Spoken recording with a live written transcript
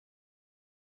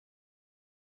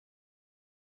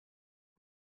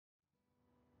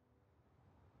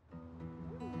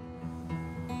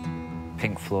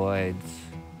Pink Floyd's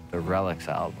The Relics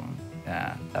album.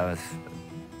 Yeah, I was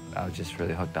just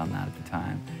really hooked on that at the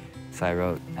time.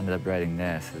 So ended up writing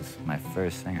this as my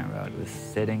first thing I wrote. It was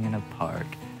sitting in a park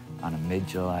on a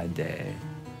mid-July day.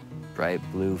 Bright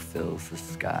blue fills the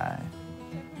sky.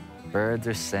 Birds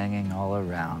are singing all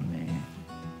around me.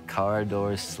 Car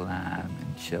doors slam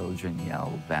and children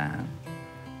yell bam.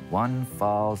 One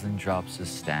falls and drops a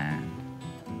stand,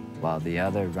 while the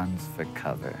other runs for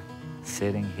cover.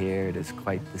 Sitting here, it is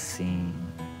quite the scene.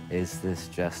 Is this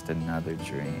just another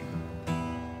dream?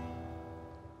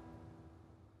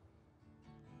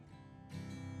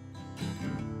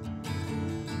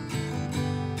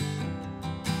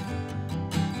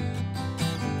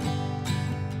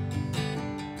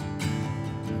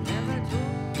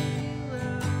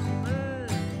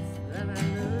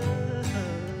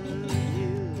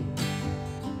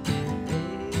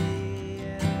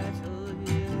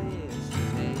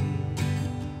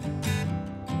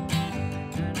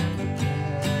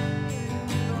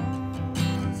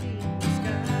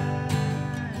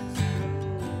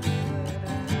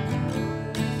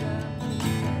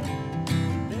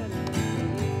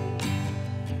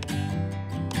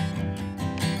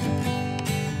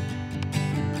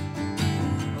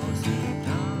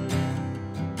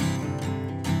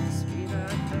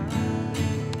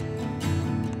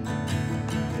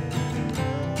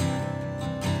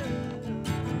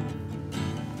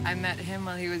 I met him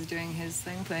while he was doing his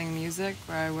thing, playing music,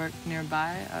 where I worked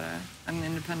nearby at an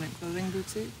independent clothing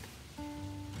boutique.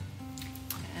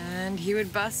 And he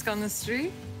would busk on the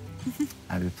street.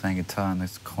 I'd be playing guitar on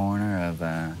this corner of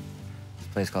this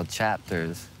place called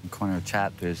Chapters, the corner of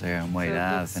Chapters here on Wade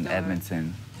Ave in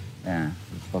Edmonton. Yeah,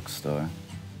 the bookstore.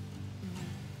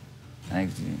 I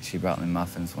think she brought me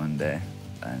muffins one day,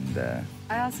 and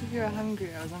I asked if you were hungry.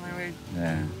 I was on my way.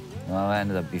 Yeah. Well, I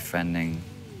ended up befriending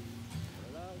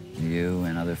you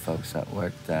and other folks that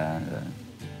worked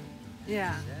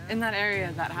Yeah, in that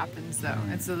area that happens though.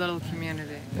 It's a little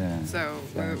community. Yeah. So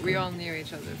Exactly. we all knew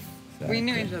each other. Exactly. We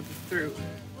knew each other through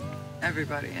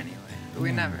everybody anyway, but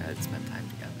we never had spent time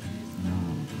together.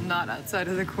 No. Not outside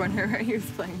of the corner where he was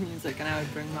playing music and I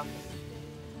would bring muffins.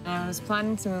 I was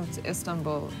planning to move to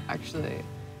Istanbul, actually,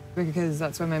 because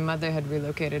that's where my mother had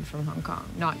relocated from Hong Kong,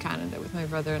 not Canada, with my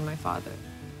brother and my father.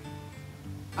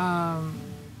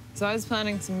 So I was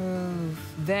planning to move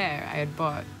there. I had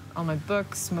bought all my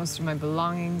books, most of my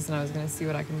belongings, and I was going to see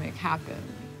what I could make happen.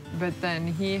 But then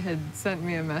he had sent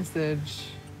me a message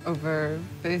over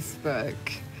Facebook.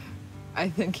 I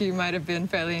think he might have been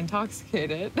fairly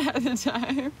intoxicated at the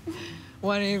time,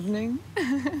 one evening.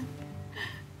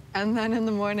 And then in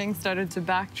the morning started to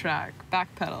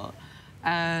backpedal.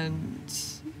 And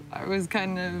I was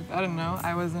kind of, I don't know,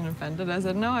 I wasn't offended. I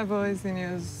said, no, I've always seen you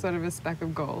as sort of a speck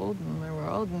of gold in my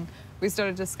world. And we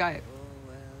started to Skype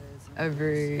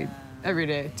every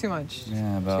day. Too much.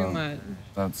 Yeah,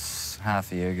 about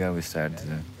half a year ago, we started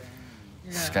to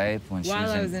Skype when While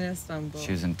I was in Istanbul.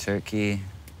 She was in Turkey,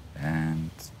 and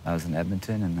I was in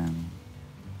Edmonton, and then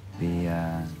we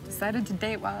decided to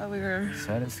date while we were...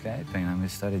 started Skyping, and we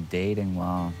started dating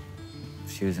while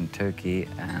she was in Turkey,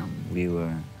 and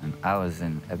I was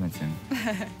in Edmonton.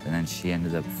 And then she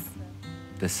ended up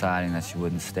deciding that she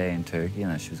wouldn't stay in Turkey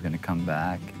and that she was going to come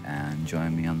back and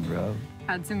join me on the road.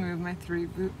 Had to move my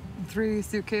three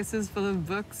suitcases full of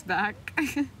books back.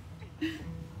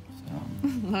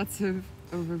 Lots of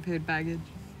overpaid baggage.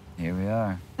 Here we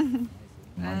are,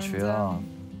 Montreal.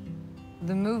 And,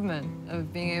 the movement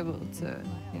of being able to,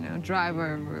 you know, drive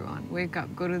wherever we want, wake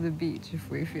up, go to the beach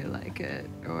if we feel like it,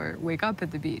 or wake up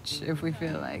at the beach if we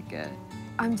feel like it.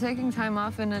 I'm taking time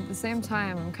off, and at the same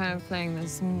time, I'm kind of playing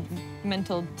this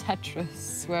mental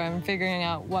Tetris where I'm figuring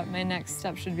out what my next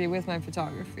step should be with my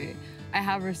photography. I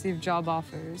have received job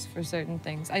offers for certain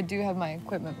things. I do have my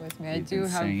equipment with me.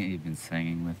 You've been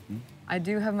singing with me? I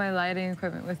do have my lighting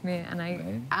equipment with me, and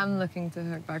I am looking to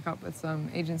hook back up with some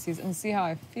agencies and see how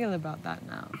I feel about that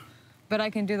now. But I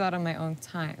can do that on my own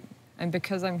time. And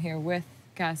because I'm here with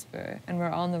Casper and we're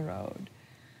on the road,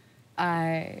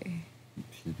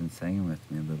 She's been singing with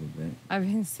me a little bit. I've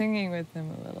been singing with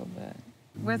him a little bit.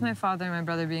 With my father and my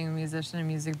brother being a musician and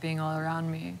music being all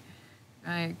around me,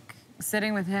 like,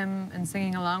 sitting with him and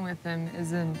singing along with him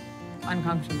isn't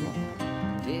uncomfortable.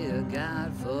 Dear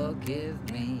God, forgive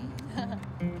me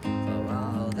for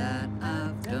all that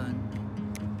I've done.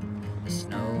 The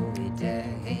snowy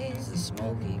days, the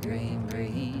smoky green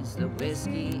breeze, the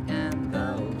whiskey and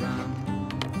the rum.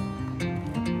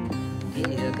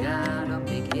 Dear God, I'm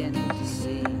beginning to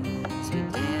see as we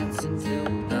dance into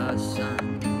the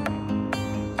sun.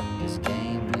 This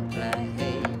game we play,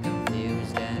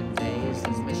 confused and dazed,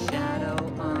 is my shadow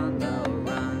on the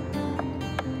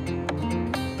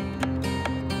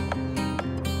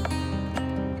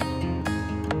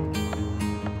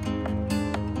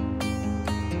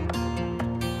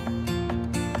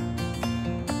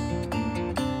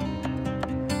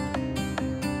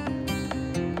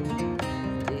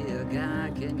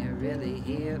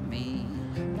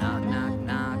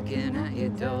your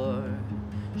door.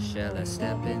 Shall I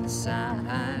step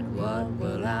inside? What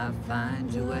will I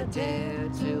find? Do I dare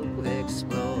to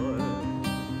explore?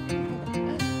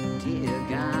 Dear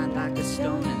God, like a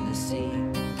stone in the sea,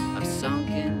 I've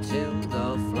sunk into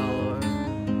the floor.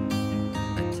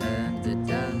 I turned to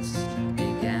dust,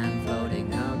 began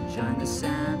floating up, joined the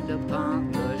sand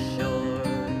upon the shore.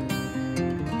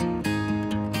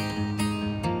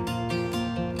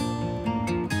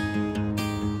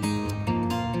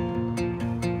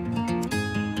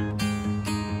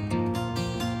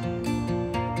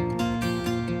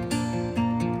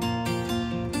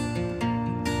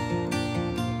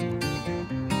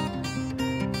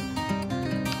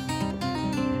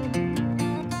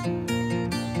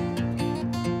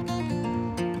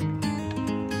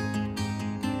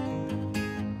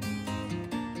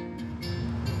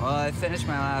 Well, I finished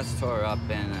my last tour up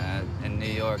in New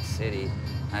York City.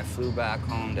 I flew back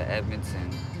home to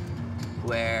Edmonton,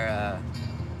 where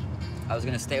I was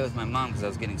gonna stay with my mom because I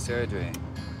was getting surgery.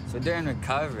 So during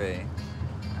recovery,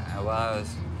 while I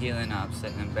was healing up,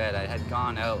 sitting in bed, I had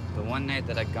gone out. The one night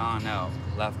that I'd gone out,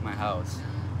 left my house.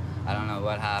 I don't know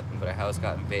what happened, but our house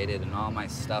got invaded and all my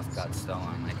stuff got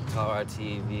stolen. My guitar,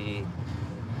 TV,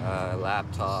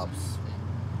 laptops,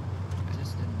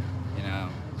 you know,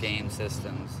 game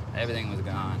systems, everything was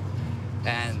gone.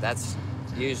 And that's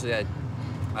usually I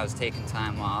was taking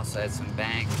time off, so I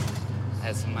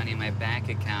had some money in my bank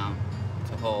account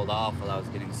to hold off while I was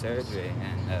getting surgery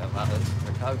and while I was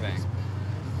recovering.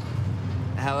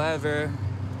 However,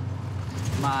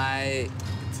 my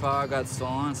guitar got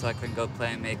stolen, so I couldn't go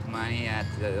play and make money at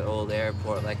the old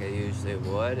airport like I usually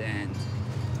would, and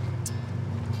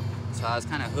so I was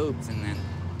kind of hooped. And then,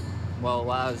 well,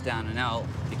 while I was down and out,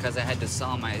 because I had to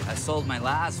I sold my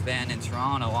last van in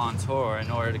Toronto on tour in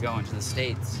order to go into the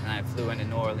States, and I flew into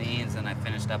New Orleans and I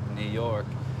finished up in New York.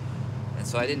 And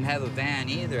so I didn't have a van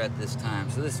either at this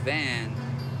time. So this van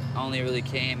only really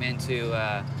came into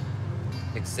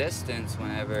existence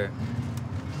whenever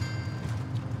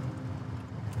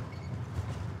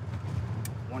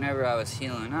I was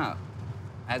healing up.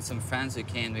 I had some friends who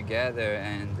came together,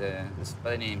 and this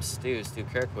buddy named Stu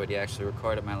Kirkwood, he actually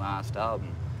recorded my last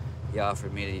album. He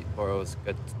offered me to borrow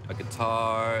a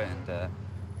guitar, and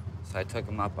so I took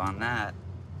him up on that.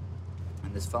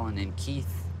 And this fellow named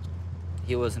Keith,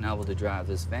 he wasn't able to drive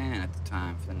this van at the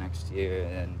time for the next year,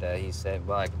 and he said,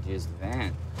 well, I could use the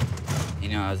van. You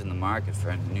know, I was in the market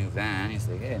for a new van. He's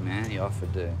like, hey, man, he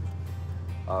offered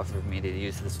me to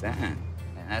use this van.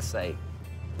 And that's like,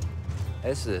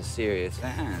 this is a serious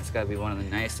van. It's got to be one of the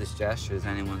nicest gestures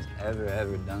anyone's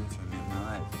ever done for me in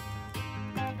my life.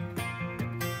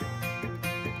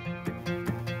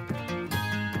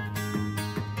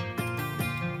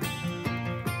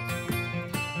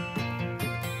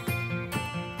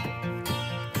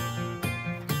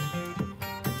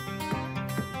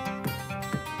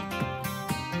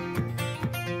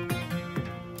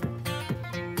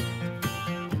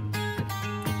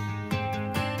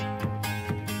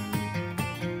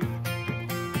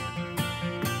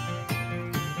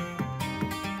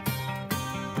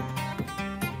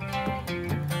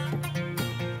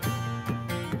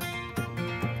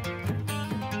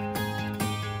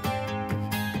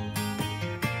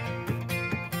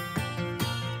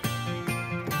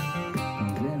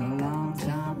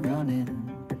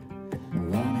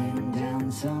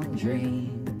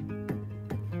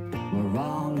 We're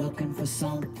all looking for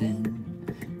something,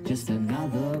 just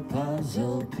another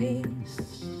puzzle piece.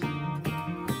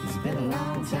 It's been a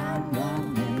long time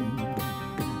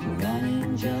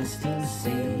running just to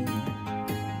see.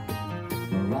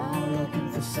 We're all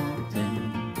looking for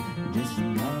something, just a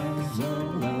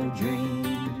puzzle of dreams.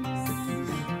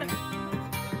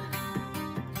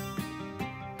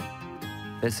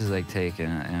 This is like taking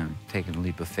a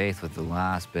leap of faith with the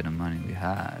last bit of money we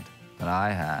had, that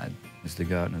I had, was to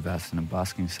go out and invest in a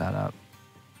busking setup.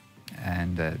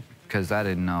 And because I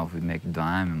didn't know if we'd make a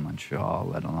dime in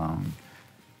Montreal, let alone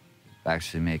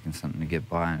actually making something to get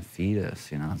by and feed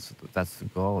us, you know. That's the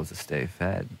goal, is to stay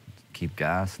fed, keep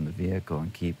gas in the vehicle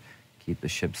and keep the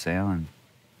ship sailing.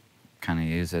 Kind of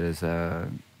use it as a,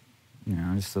 you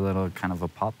know, just a little kind of a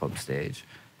pop-up stage.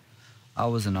 I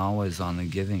wasn't always on the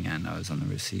giving end, I was on the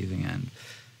receiving end.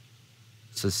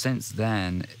 So since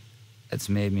then, it's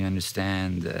made me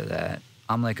understand that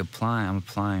I'm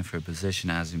applying for a position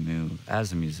as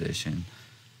a musician.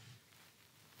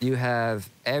 You have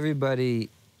everybody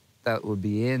that would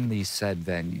be in these said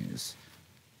venues.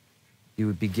 You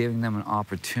would be giving them an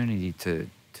opportunity to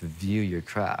view your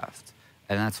craft.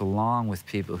 And that's along with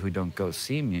people who don't go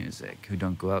see music, who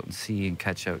don't go out and see and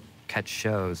catch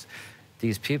shows.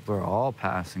 These people are all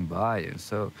passing by you.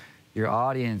 So your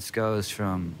audience goes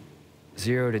from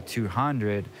 0 to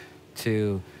 200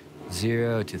 to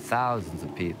 0 to thousands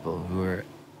of people who are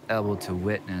able to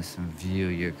witness and view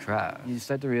your crowd. You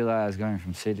start to realize going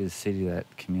from city to city that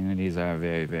communities are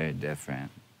very, very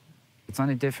different. It's on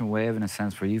a different wave in a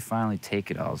sense where you finally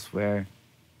take it elsewhere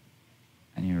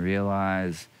and you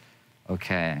realize,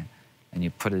 okay, and you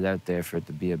put it out there for it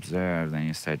to be observed, and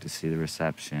you start to see the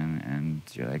reception, and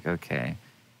you're like, okay,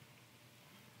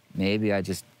 maybe I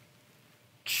just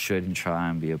shouldn't try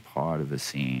and be a part of a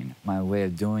scene. My way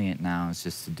of doing it now is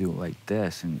just to do it like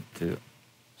this and to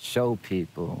show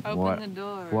people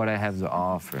what I have to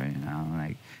offer, you know,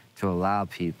 like to allow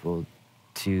people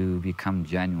to become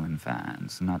genuine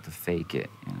fans, not to fake it,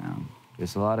 you know.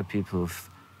 There's a lot of people who've,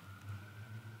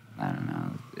 I don't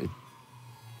know,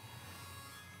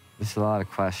 there's a lot of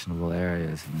questionable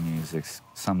areas in the music,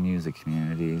 some music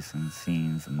communities and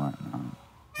scenes and whatnot.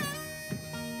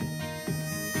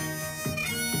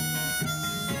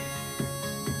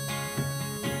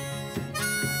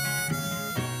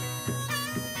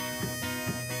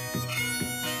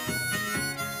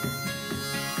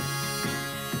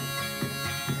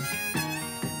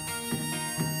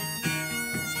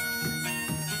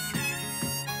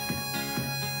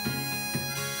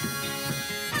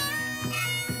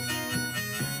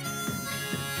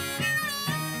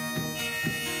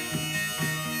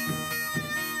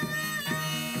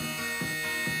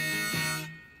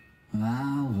 I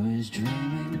was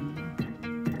dreaming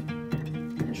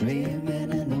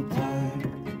in the park.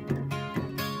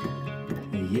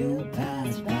 You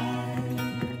passed by,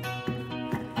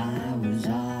 I was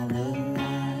all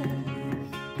alive.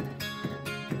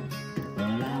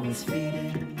 Well, I was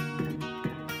feeding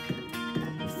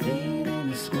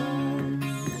the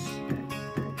squirrels,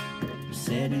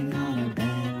 sitting on a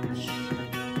bench,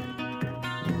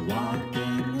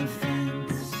 walking the fence.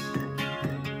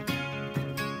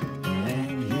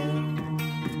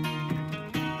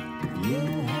 You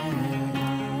had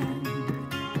on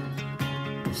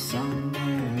a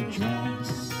summer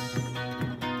dress,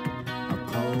 a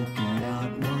polka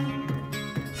dot one.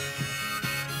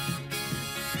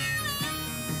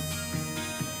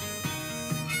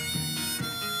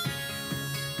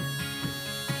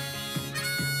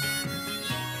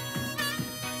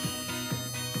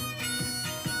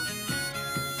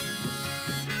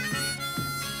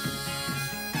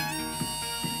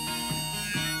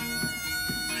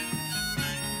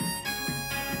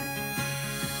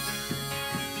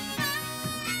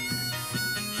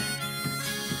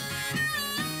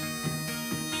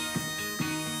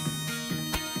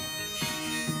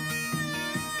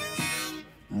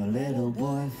 A little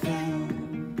boy fell,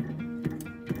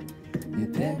 you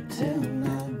picked him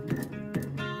up,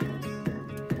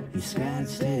 you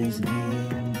scratched his knee,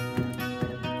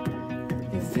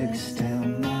 you fixed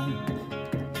him up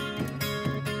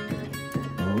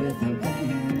with a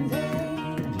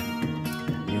band-aid.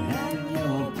 You had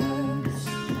your purse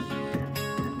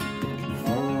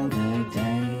for the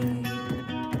day,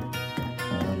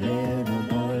 a little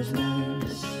boy's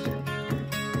nurse.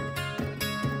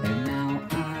 And now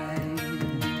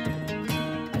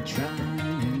I try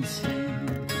and sing,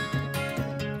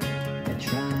 I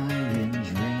try and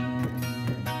dream,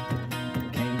 in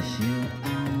case you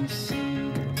all see.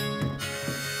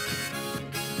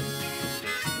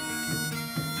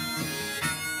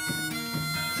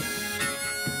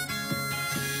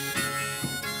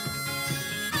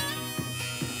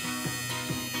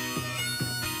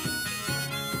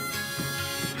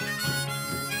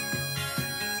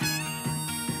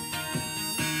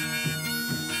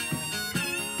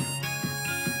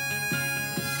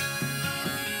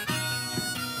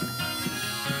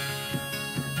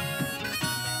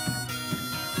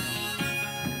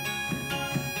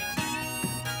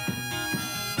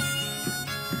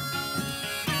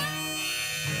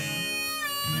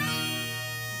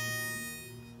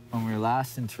 When we were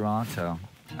last in Toronto,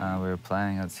 we were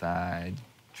playing outside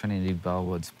Trinity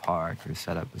Bellwoods Park. We were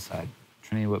set up beside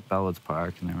Trinity Bellwoods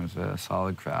Park, and there was a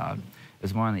solid crowd. It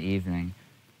was more in the evening.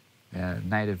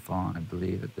 Night had fallen, I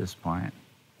believe, at this point.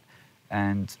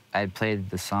 And I had played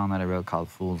the song that I wrote called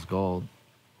Fool's Gold.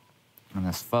 And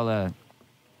this fella,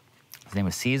 his name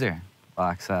was Caesar,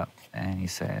 walks up, and he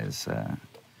says,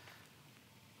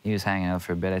 he was hanging out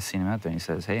for a bit. I seen him out there, and he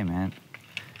says, hey, man,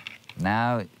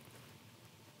 now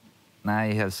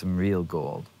you have some real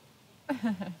gold.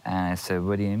 And I said,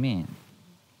 what do you mean?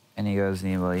 And he goes,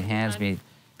 he hands me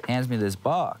this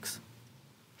box.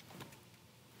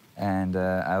 And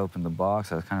I opened the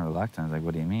box. I was kind of reluctant. I was like,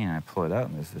 what do you mean? And I pull it out,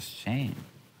 and there's this chain.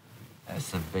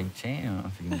 It's a big chain. I don't know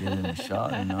if you can get it in the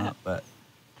shot or not, but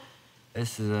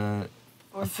this is a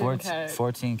A 14 karat.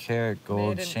 14 karat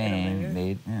gold Made in chain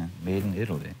Italy. made in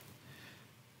Italy.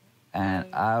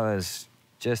 And I was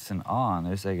just in awe. And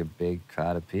there's like a big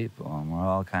crowd of people, and we're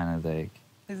all kind of like.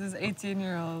 He's this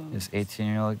 18-year-old. This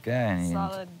 18-year-old guy,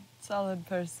 and Solid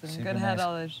person. Super Good head nice-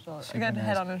 on his shoulders. super Good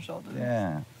head nice- on his shoulders.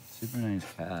 yeah, super nice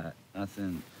cat.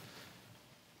 Nothing.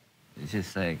 It's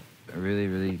just like a really,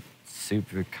 really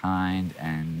super kind,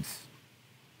 and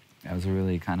that was a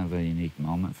really kind of a unique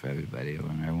moment for everybody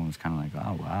when everyone was kind of like,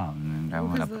 oh wow, and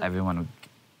then everyone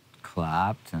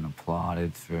clapped and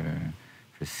applauded for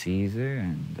Caesar,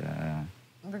 and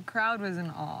The crowd was in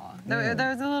awe. Yeah. There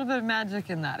was a little bit of magic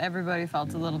in that. Everybody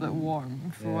felt a little bit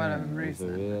warm for whatever reason.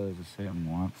 There's a certain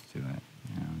warmth to it.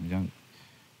 You don't.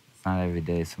 It's not every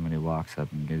day somebody walks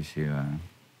up and gives you a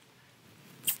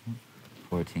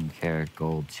 14 karat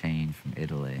gold chain from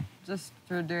Italy. Just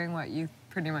for doing what you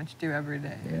pretty much do every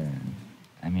day. Yeah.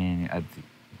 I mean, I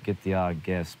get the odd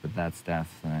gifts, but that's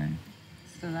definitely.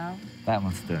 Stood out? That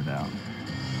one stood out.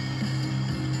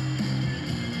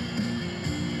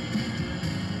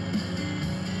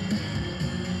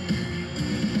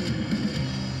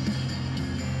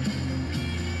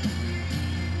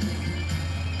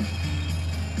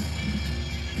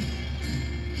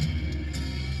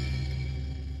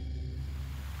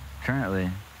 Currently,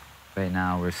 right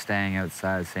now, we're staying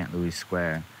outside St. Louis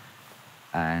Square,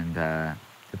 and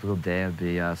typical day would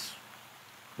be us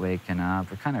waking up.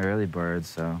 We're kind of early birds,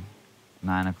 so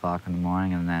 9 o'clock in the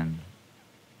morning, and then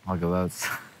I'll go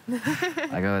outside.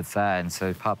 I go outside, and so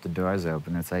we pop the doors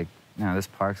open. It's like, this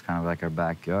park's kind of like our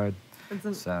backyard. It's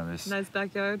a So there's nice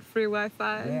backyard, free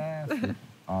Wi-Fi. yeah,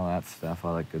 all that stuff,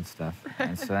 all that good stuff.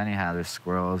 And so anyhow, there's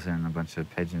squirrels and a bunch of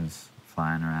pigeons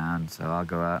flying around. So I'll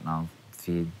go out and I'll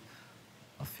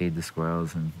feed the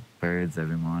squirrels and birds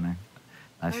every morning.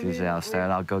 That's usually how I'll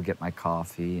start. I'll go get my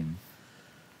coffee and.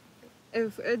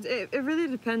 It really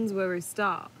depends where we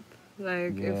stop.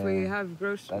 Like if we have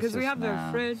groceries, because we have the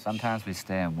fridge. Sometimes we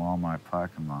stay in Walmart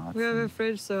parking lots. We have a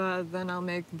fridge, so then I'll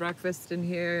make breakfast in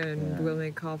here, and we'll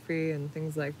make coffee and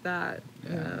things like that.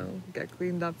 You know, get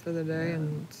cleaned up for the day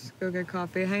and go get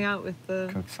coffee, hang out with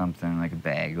the. Cook something like a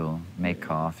bagel, make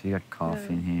coffee. You got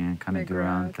coffee in here, kind of Make do our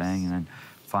own wraps. thing, and then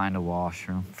find a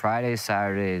washroom. Fridays,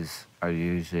 Saturdays are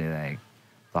usually like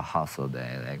the hustle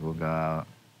day. Like we'll go out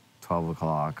 12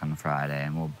 o'clock on Friday,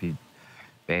 and we'll be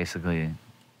basically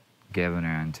giving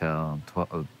her until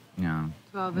 12,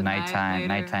 12 at night,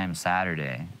 nighttime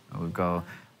Saturday. We'll go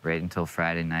right until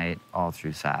Friday night, all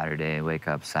through Saturday. Wake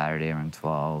up Saturday around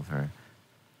 12, or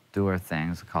do our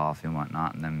things, coffee and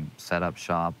whatnot, and then set up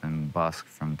shop and busk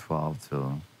from 12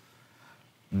 till.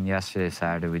 And yesterday,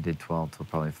 Saturday, we did 12 till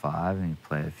probably 5, and you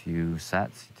play a few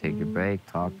sets. You take your break,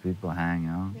 talk to people, hang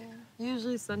out. Yeah.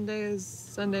 Usually Sunday,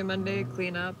 Monday,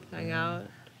 clean up, hang out.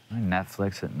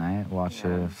 Netflix at night, watch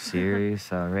a series.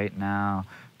 Right now,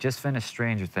 just finished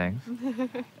Stranger Things,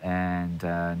 and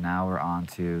now we're on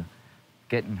to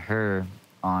getting her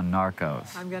on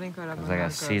Narcos. I'm getting caught up on It's like a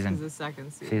Narcos 'cause the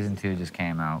second season. Season 2 just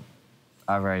came out.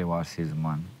 I've already watched season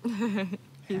 1.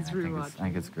 He's I rewatching.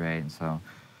 think it's great, and so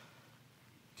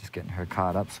just getting her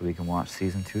caught up so we can watch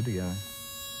season 2 together.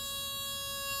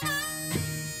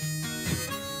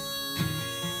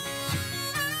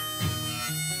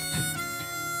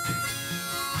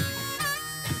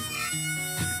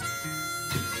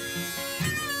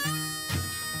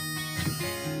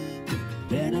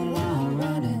 Been a while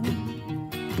running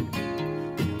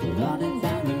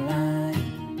down the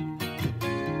line.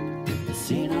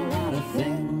 Seen a lot of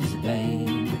things,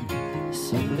 babe.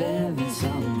 Some live and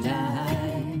some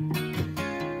die.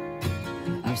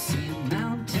 I've seen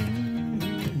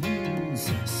mountains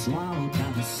swallowed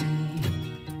by the sea.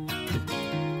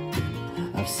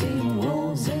 I've seen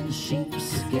wolves in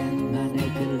sheepskin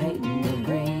manipulating the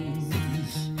breeze.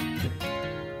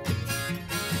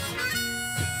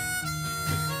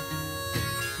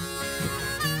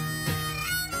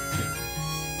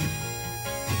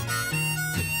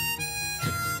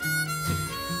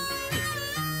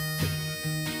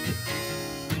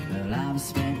 Well, I've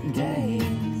spent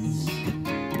days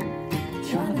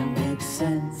trying to make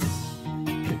sense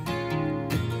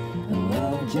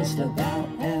of just about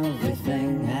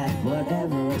everything at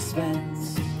whatever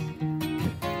expense.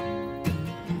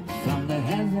 From the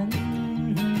heavens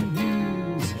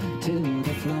to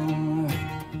the floor,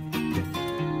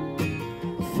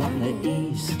 from the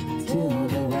east to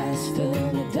the west to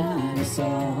the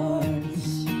dinosaurs.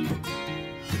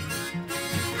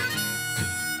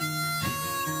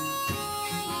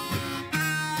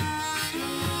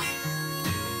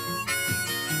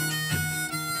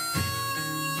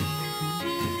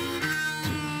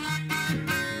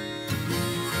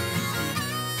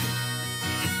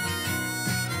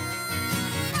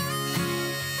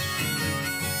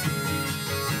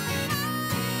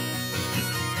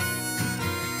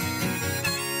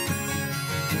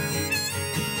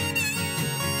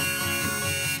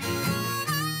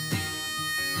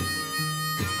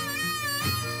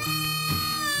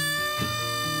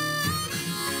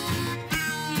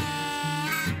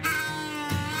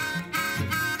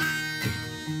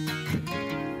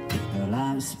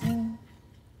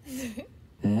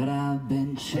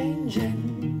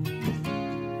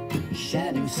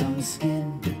 shedding some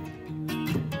skin.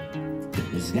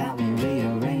 It's got me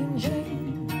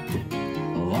rearranging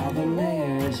all the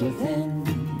layers within.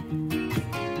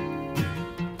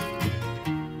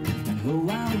 And who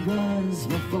I was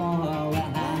before, well,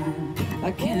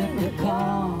 I can't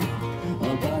recall.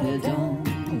 Oh, but it don't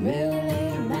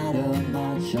really matter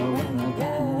much when the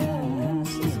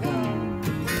past is gone.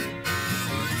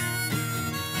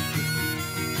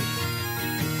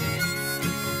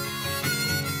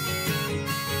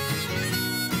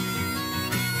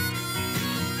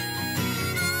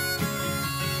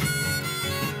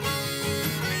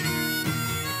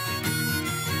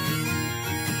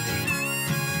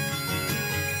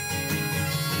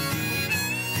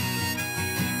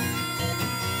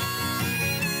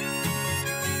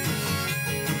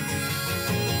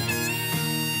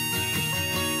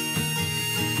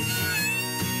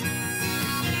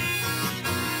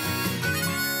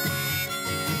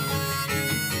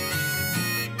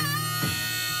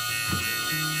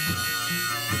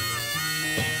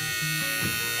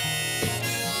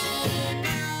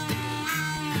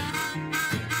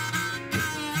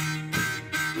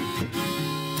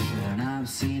 I've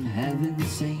seen heaven's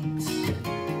saints,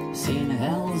 seen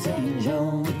hell's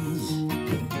angels.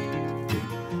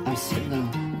 I've seen the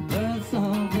birth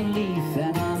of a leaf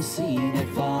and I've seen it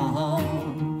fall.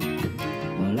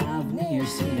 Well, I've near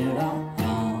seen it all.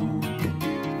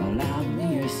 Well, I've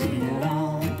near seen it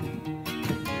all.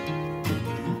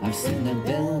 I've seen the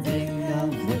building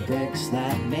of the bricks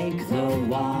that make the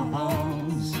walls.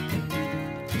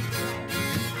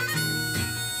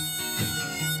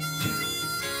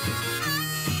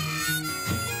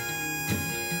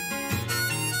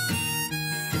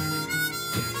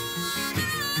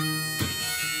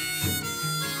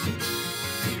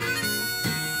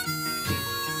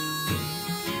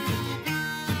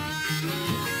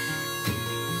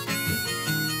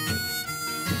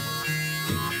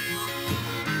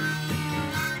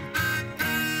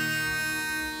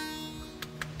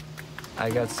 I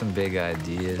got some big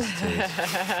ideas, too.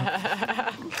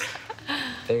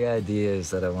 Big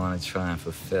ideas that I want to try and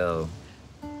fulfill.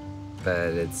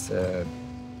 But it's, I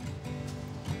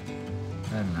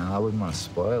don't know, I wouldn't want to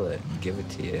spoil it and give it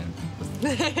to you,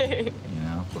 you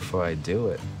know, before I do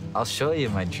it. I'll show you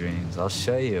my dreams. I'll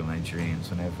show you my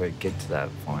dreams whenever I get to that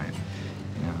point,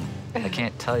 you know. I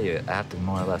can't tell you. I have to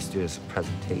more or less do it as a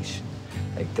presentation.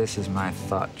 Like, this is my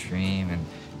thought dream, and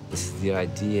this is the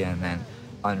idea, and then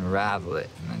unravel it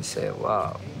and then say,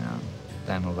 wow, you know,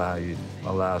 then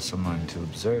allow someone to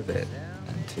observe it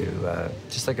and to,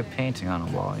 just like a painting on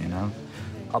a wall, you know?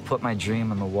 I'll put my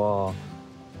dream on the wall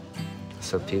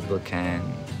so people can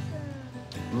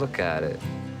look at it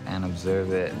and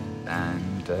observe it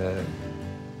and,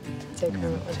 take you know,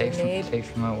 from it what take they need.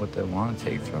 from it what they want to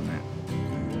take from it.